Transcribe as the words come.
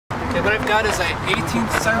Okay, what I've got is an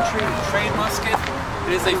 18th century trade musket.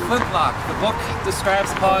 It is a flintlock. The book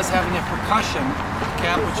describes Paul as having a percussion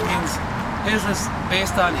cap, which means his is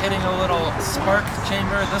based on hitting a little spark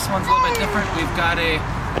chamber. This one's a little bit different. We've got a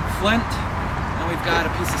flint and we've got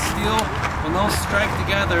a piece of steel. When those strike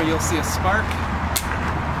together, you'll see a spark.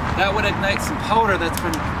 That would ignite some powder that's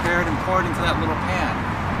been prepared and poured into that little pan.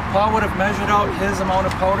 Paul would have measured out his amount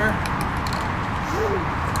of powder.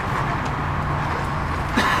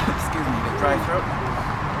 Excuse me, the dry throat.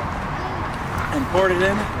 And poured it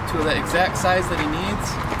in to the exact size that he needs.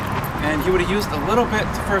 And he would have used a little bit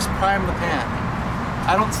to first prime the pan.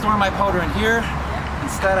 I don't store my powder in here.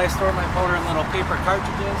 Instead, I store my powder in little paper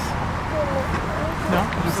cartridges. No,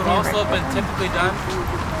 This would also have been typically done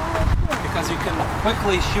because you can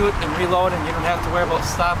quickly shoot and reload and you don't have to worry about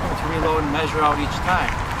stopping to reload and measure out each time.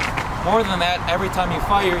 More than that, every time you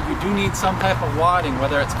fire, you do need some type of wadding,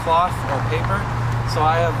 whether it's cloth or paper. So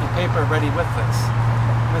I have the paper ready with this.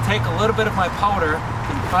 I'm going to take a little bit of my powder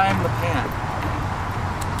and prime the pan.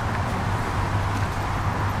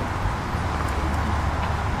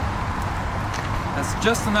 That's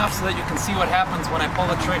just enough so that you can see what happens when I pull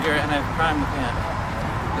the trigger and I prime the pan.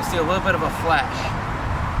 You'll see a little bit of a flash.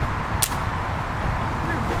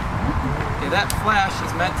 Okay, that flash is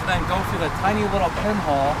meant to then go through the tiny little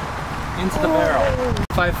pinhole into the barrel.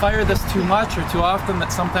 If I fire this too much or too often,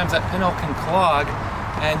 that sometimes that pinhole can clog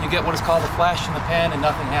and you get what is called a flash in the pan and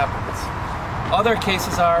nothing happens. Other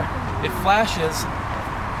cases are, it flashes,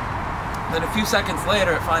 then a few seconds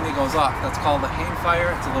later it finally goes off. That's called a hang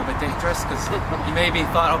fire. It's a little bit dangerous because you maybe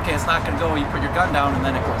thought, okay, it's not going to go, you put your gun down and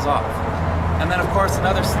then it goes off. And then of course in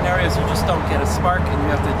other scenarios you just don't get a spark and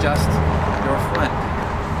you have to adjust your flint,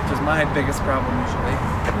 which is my biggest problem usually.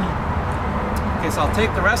 Okay, so I'll take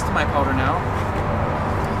the rest of my powder now,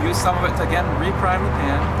 use some of it to again reprime the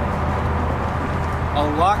pan. I'll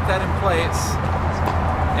lock that in place,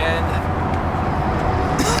 and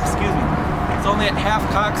excuse me, it's only at half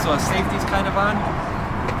cock, so a safety's kind of on.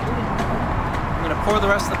 I'm going to pour the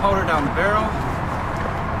rest of the powder down the barrel.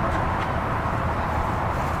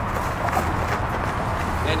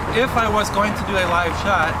 And if I was going to do a live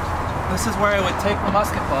shot, this is where I would take the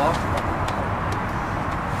musket ball.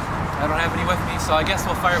 I don't have any with me, so I guess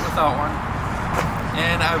we'll fire it without one.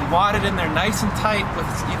 And I would wad it in there nice and tight with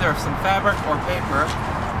either some fabric or paper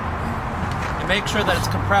and make sure that it's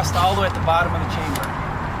compressed all the way at the bottom of the chamber.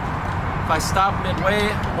 If I stop midway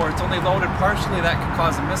or it's only loaded partially, that can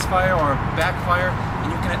cause a misfire or a backfire, and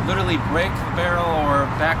you can literally break the barrel or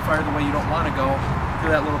backfire the way you don't want to go through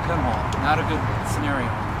that little pinhole. Not a good scenario.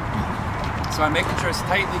 So I'm making sure it's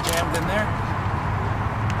tightly jammed in there.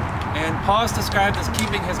 And Paul is described as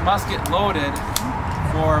keeping his musket loaded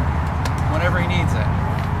for whenever he needs it.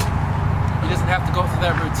 He doesn't have to go through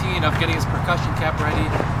that routine of getting his percussion cap ready,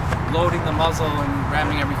 loading the muzzle, and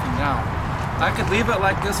ramming everything down. I could leave it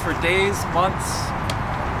like this for days, months,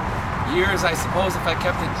 years, I suppose, if I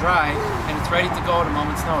kept it dry, and it's ready to go at a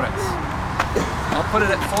moment's notice. I'll put it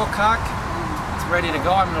at full cock. It's ready to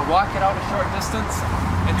go. I'm going to walk it out a short distance.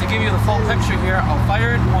 And to give you the full picture here, I'll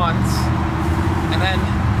fire it once, and then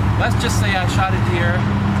let's just say I shot a deer,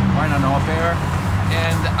 or I don't know, a bear,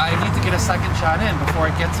 and I need to get a second shot in before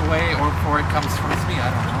it gets away or before it comes towards me,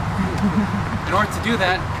 I don't know. In order to do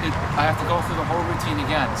that, I have to go through the whole routine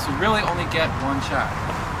again, so you really only get one shot.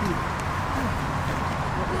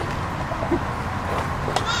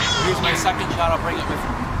 Here's my second shot, I'll bring it with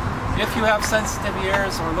me. If you have sensitive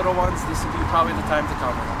ears or little ones, this would be probably the time to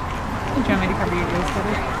cover them. Do you want me to cover your ears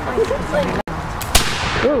better?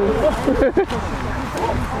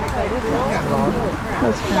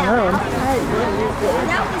 That's loud.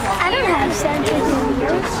 I don't have sensitive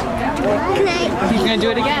ears. He's going to do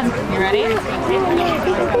it again. You ready?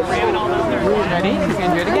 Ready? He's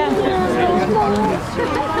going to do it again.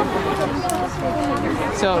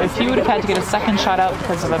 So if he would have had to get a second shot out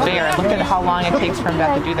because of a bear, look at how long it takes for him to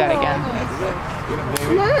have to do that again.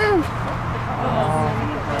 Mom.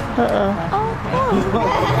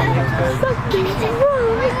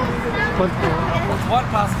 One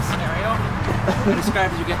possible scenario, I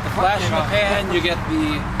described you get the flash in the pan, you get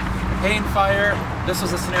the pane fire. This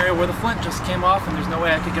was a scenario where the flint just came off and there's no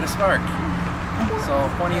way I could get a spark. So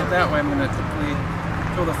pointing it that way, I'm going to typically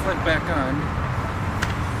throw the flint back on.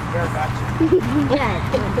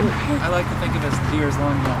 I like to think of it as deer's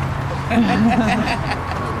long gone.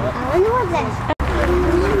 I know this.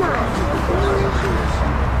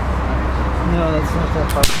 No, that's not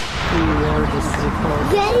that hard. You are just so close.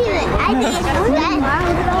 Yeah, I didn't know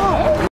that.